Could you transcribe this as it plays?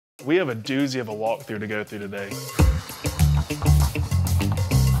We have a doozy of a walkthrough to go through today.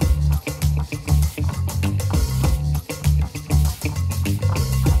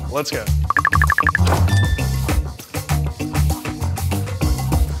 Let's go.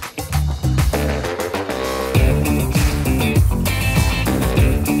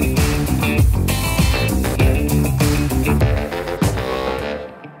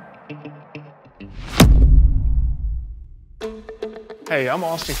 Hey, I'm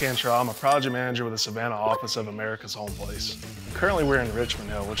Austin Cantrell. I'm a project manager with the Savannah office of America's Home Place. Currently, we're in Richmond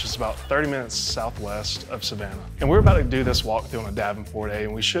Hill, which is about 30 minutes southwest of Savannah. And we're about to do this walkthrough on a Davenport A,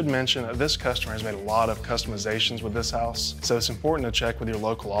 and we should mention that this customer has made a lot of customizations with this house, so it's important to check with your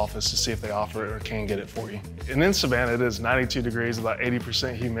local office to see if they offer it or can get it for you. And in Savannah, it is 92 degrees, about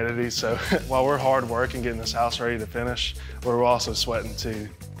 80% humidity, so while we're hard working getting this house ready to finish, we're also sweating too.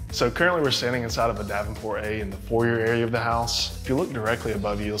 So currently we're standing inside of a Davenport A in the foyer area of the house. If you look directly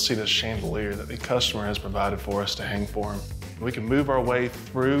above you, you'll see this chandelier that the customer has provided for us to hang for him. We can move our way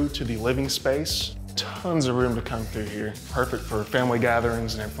through to the living space. Tons of room to come through here. Perfect for family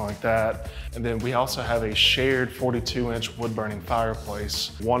gatherings and everything like that. And then we also have a shared 42-inch wood-burning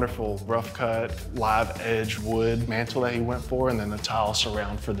fireplace. Wonderful rough cut, live edge wood mantle that he went for, and then the tile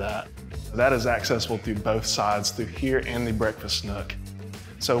surround for that. That is accessible through both sides, through here and the breakfast nook.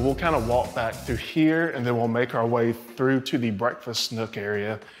 So we'll kind of walk back through here and then we'll make our way through to the breakfast nook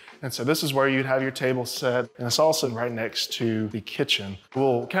area. And so this is where you'd have your table set, and it's also right next to the kitchen.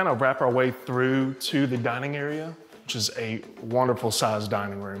 We'll kind of wrap our way through to the dining area, which is a wonderful sized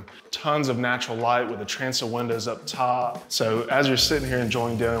dining room. Tons of natural light with the transom windows up top. So as you're sitting here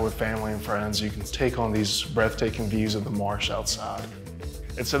enjoying dinner with family and friends, you can take on these breathtaking views of the marsh outside.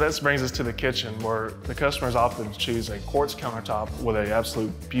 And so this brings us to the kitchen, where the customers often choose a quartz countertop with an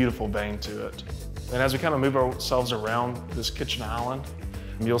absolute beautiful vein to it. And as we kind of move ourselves around this kitchen island,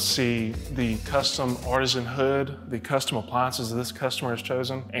 you'll see the custom artisan hood, the custom appliances that this customer has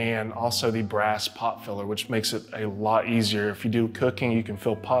chosen, and also the brass pot filler, which makes it a lot easier. If you do cooking, you can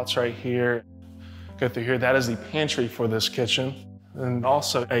fill pots right here. Go through here, that is the pantry for this kitchen. And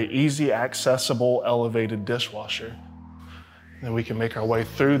also a easy accessible elevated dishwasher. Then we can make our way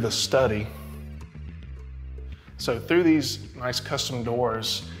through the study. So through these nice custom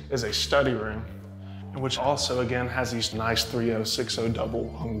doors is a study room, which also again has these nice 3060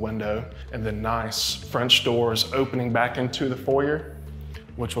 double hung window, and then nice French doors opening back into the foyer,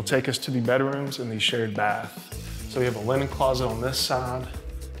 which will take us to the bedrooms and the shared bath. So we have a linen closet on this side,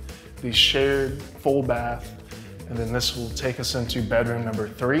 the shared full bath, and then this will take us into bedroom number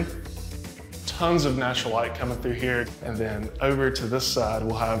 3. Tons of natural light coming through here. And then over to this side,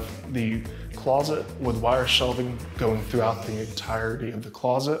 we'll have the closet with wire shelving going throughout the entirety of the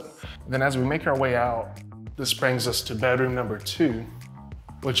closet. And then as we make our way out, this brings us to bedroom number 2,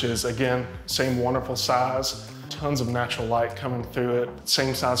 which is again, same wonderful size, tons of natural light coming through it,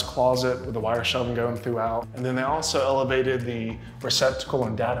 same size closet with the wire shelving going throughout. And then they also elevated the receptacle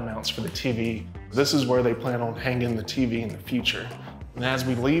and data mounts for the TV. This is where they plan on hanging the TV in the future. And as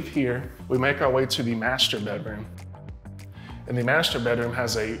we leave here, we make our way to the master bedroom. And the master bedroom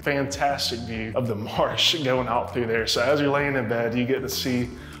has a fantastic view of the marsh going out through there. So as you're laying in bed, you get to see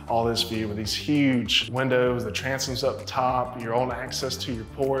all this view with these huge windows, the transoms up top, your own access to your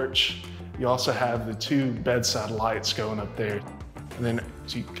porch. You also have the 2 bedside lights going up there. And then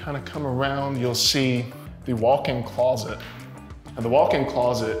as you kind of come around, you'll see the walk-in closet. And the walk-in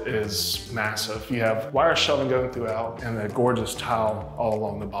closet is massive. You have wire shelving going throughout and a gorgeous tile all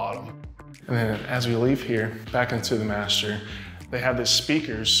along the bottom. And then as we leave here, back into the master, they have the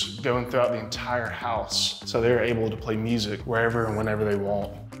speakers going throughout the entire house. So they're able to play music wherever and whenever they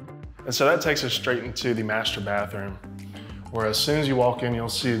want. And so that takes us straight into the master bathroom, where as soon as you walk in, you'll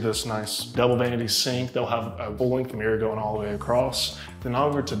see this nice double vanity sink. They'll have a full-length mirror going all the way across. Then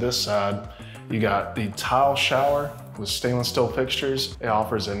over to this side, you got the tile shower with stainless steel fixtures. It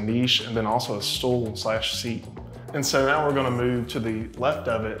offers a niche and then also a stool/seat. And so now we're gonna move to the left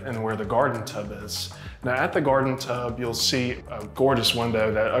of it and where the garden tub is. Now at the garden tub, you'll see a gorgeous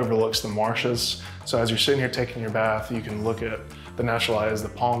window that overlooks the marshes. So as you're sitting here taking your bath, you can look at the natural light as the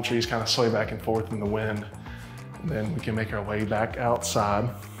palm trees kind of sway back and forth in the wind. And then we can make our way back outside.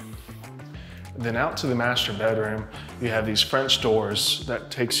 And then out to the master bedroom, you have these French doors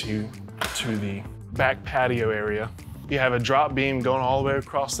that takes you to the back patio area. You have a drop beam going all the way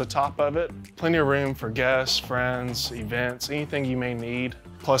across the top of it. Plenty of room for guests, friends, events, anything you may need,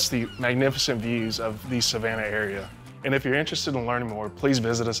 plus the magnificent views of the Savannah area. And if you're interested in learning more, please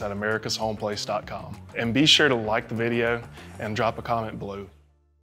visit us at americashomeplace.com. And be sure to like the video and drop a comment below.